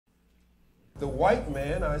The white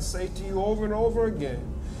man, I say to you over and over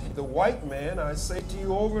again. The white man, I say to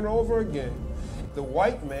you over and over again. The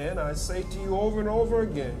white man, I say to you over and over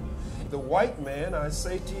again. The white man, I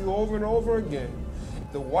say to you over and over again.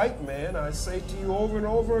 The white man, I say to you over and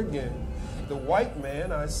over again. The white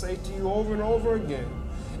man, I say to you over and over again.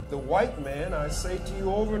 The white man, I say to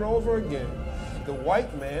you over and over again. The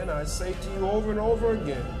white man, I say to you over and over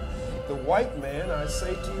again. The white man, I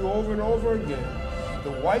say to you over and over again.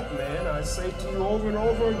 The white man, I say to you over and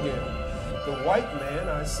over again. The white man,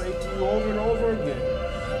 I say to you over and over again.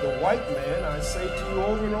 The white man, I say to you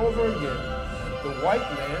over and over again. The white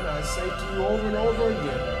man, I say to you over and over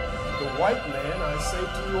again. The white man, I say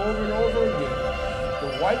to you over and over again. The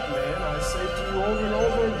white man, I say to you over and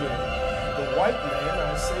over again. The white man,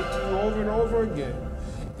 I say to you over and over again.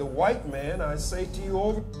 The white man, I say to you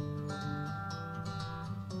over.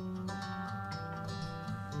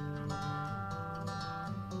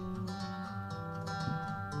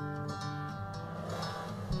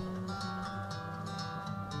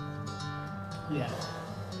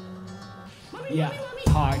 Yeah.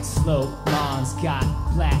 Park Slope, mom's got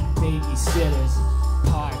black babysitters.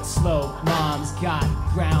 Park Slope, mom's got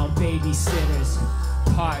brown babysitters.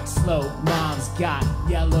 Park Slope, mom's got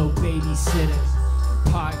yellow babysitters.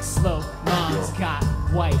 Park Slope, mom's got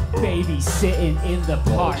white babies sitting in the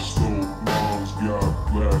park. Park Slope, mom's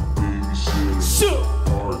got black babysitters.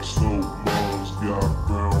 Park Slope, mom's got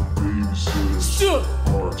brown babysitters.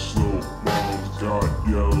 Park Slope, mom's got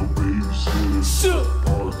yellow babysitters.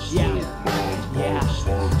 Park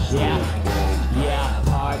Slope,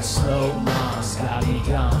 Park Slope, mom's got me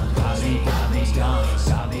gone, got me gone,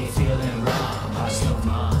 got me feeling wrong. Park Slope,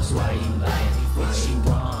 mom's, why you lying? What you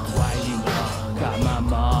want? Why you wrong? Got my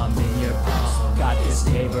mom in your palm. Got this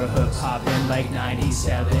neighborhood popping like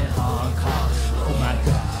 97 Hong Kong. Oh my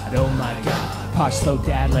God, oh my God. Park Slope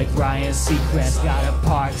dad like Ryan Seacrest. Got a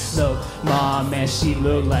Park Slope mom and she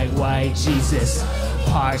looked like white Jesus.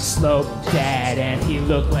 Park Slope dad and he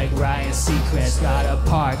looked like Ryan Seacrest. Got a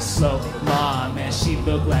Park Slope mom and she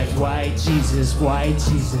looked like white Jesus, white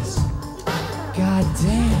Jesus. God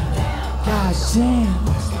damn, God damn,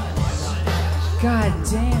 God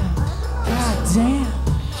damn, God damn,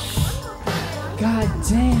 God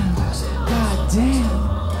damn, God damn.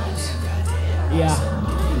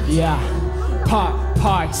 Yeah.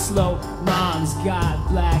 Park Slope, mom's got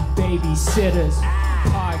black babysitters.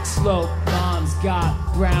 Park Slope, mom's got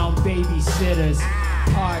brown babysitters.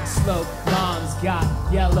 Park Slope, mom's got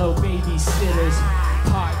yellow babysitters.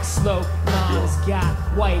 Park Slope, mom's got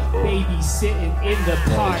white babies sitting in the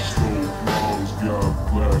park. Park Slope, mom's got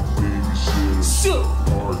black babysitters.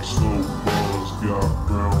 Park Slope, mom's got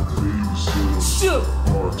brown babysitters.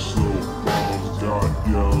 Park Slope, mom's got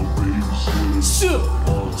yellow babysitters.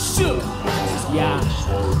 Park Slope,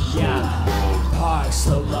 Park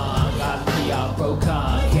Slope, mom got me all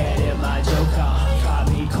broken. Getting my joke on. Got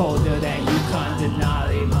me colder than Yukon.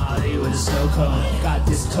 Denali, Molly with a snow cone. Got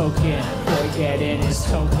this token, boy getting his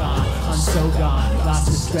token. I'm so gone, lots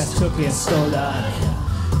of stress took and stolen.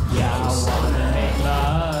 Yeah, I wanna make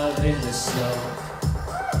love in this slope.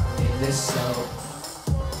 In this slope.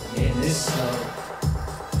 In this slope.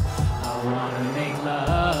 I wanna make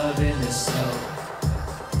love in this slope.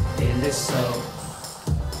 In this slope.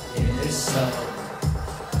 In this slope.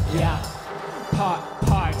 Yeah.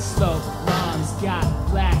 Park Slope, mom's got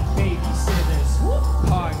black babysitters.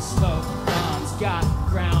 Park Slope, mom's got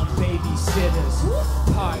brown babysitters.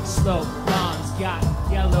 Park Slope, mom's got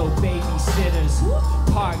yellow babysitters.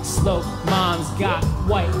 Park Slope, mom's got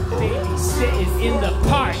white babies sitting in the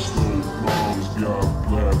park. Park Slope, mom's got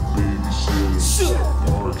black babysitters.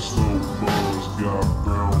 Park Slope, mom's got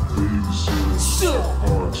brown babysitters.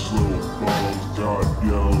 Park Slope, mom's got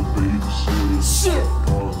yellow babysitters.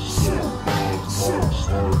 Park Slope, mom's,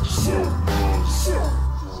 Park Slope, mom's.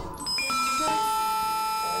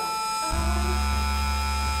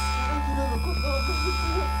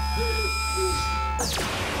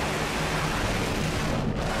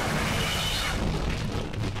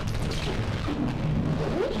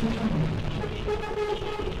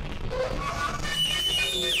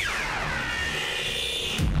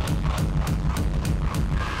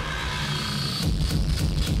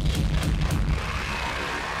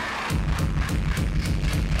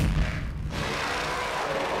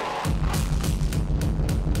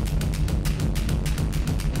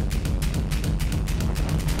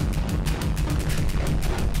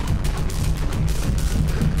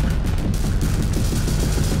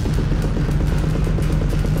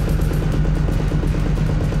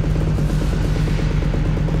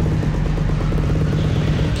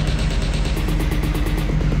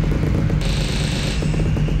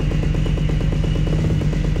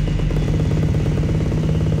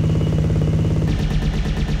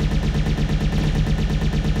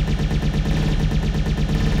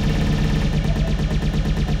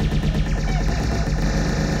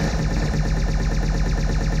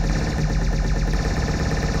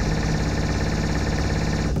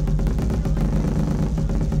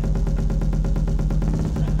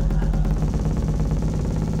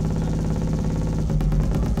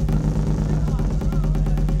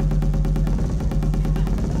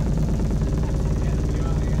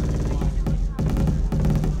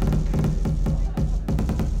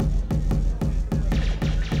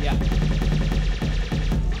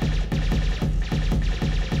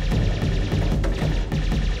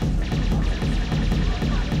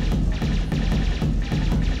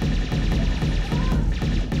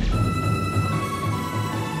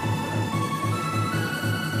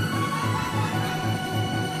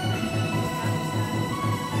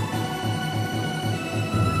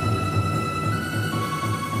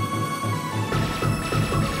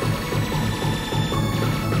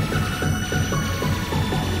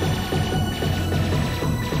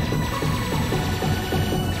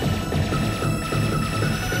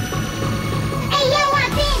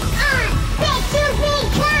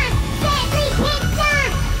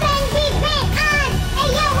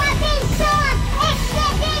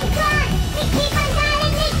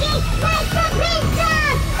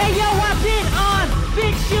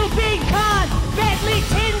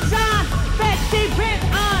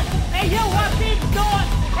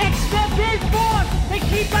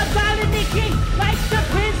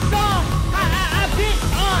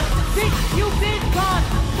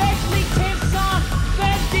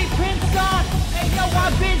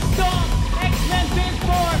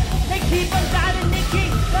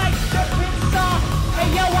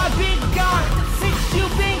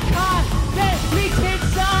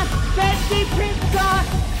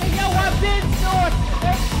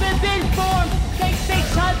 have been formed. They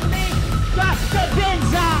suddenly drop the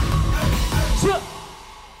benza.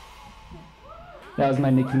 That was my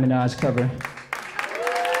Nicki Minaj cover.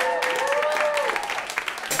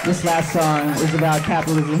 This last song is about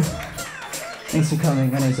capitalism. Thanks for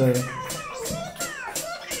coming. My name's Zoya.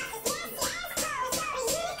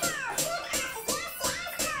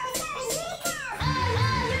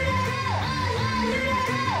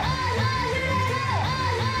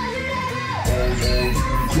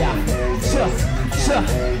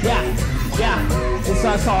 Yeah. This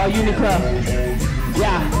song's called Uniqlo.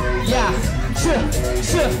 Yeah.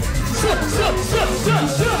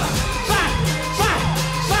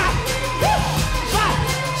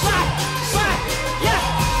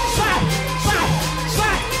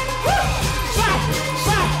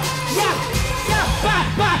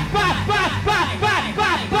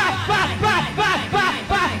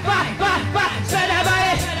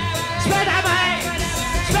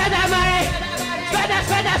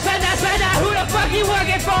 Who the fuck you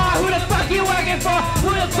working for? Who the fuck you working for? Who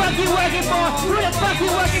the fuck you working for? Who the fuck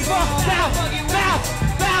you working for? Bounce.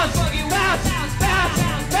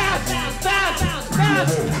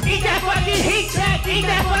 Eat that fucking heat check. Eat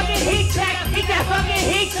that fucking heat check. Eat that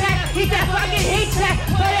fucking heat check. Eat that fucking heat check.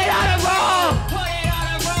 Put it on a roll.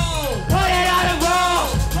 Put it on a roll.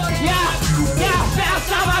 Yeah.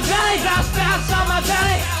 Bounce on my belly. Bounce on my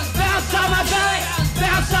belly. Bounce on my belly.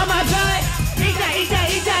 Bounce on my belly.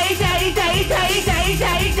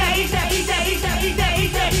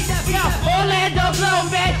 Eat that. Yo, Orlando Bloom,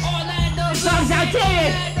 bitch. Songs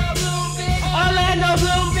outdated. Orlando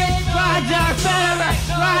Bloom, bitch. Roger Federer.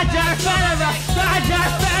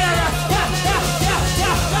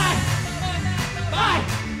 Bye.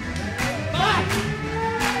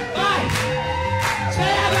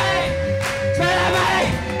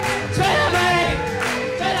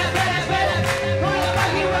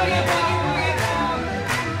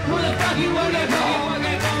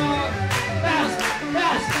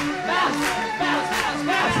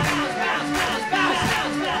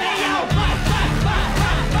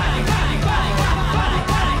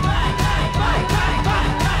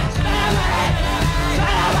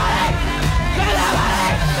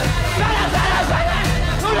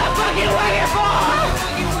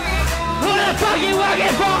 You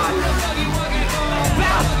working for?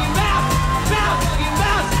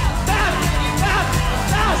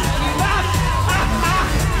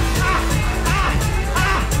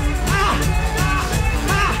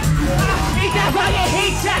 Eat that fucking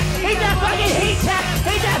heat check. Eat that fucking heat check.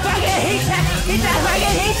 Eat that fucking heat check. Eat that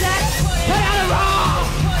fucking heat check. Put it on the roll.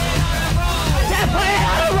 Just put it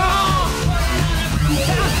on the roll.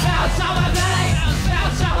 Bounce on my belly.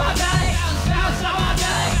 Bounce on my belly. Bounce on my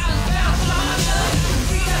belly.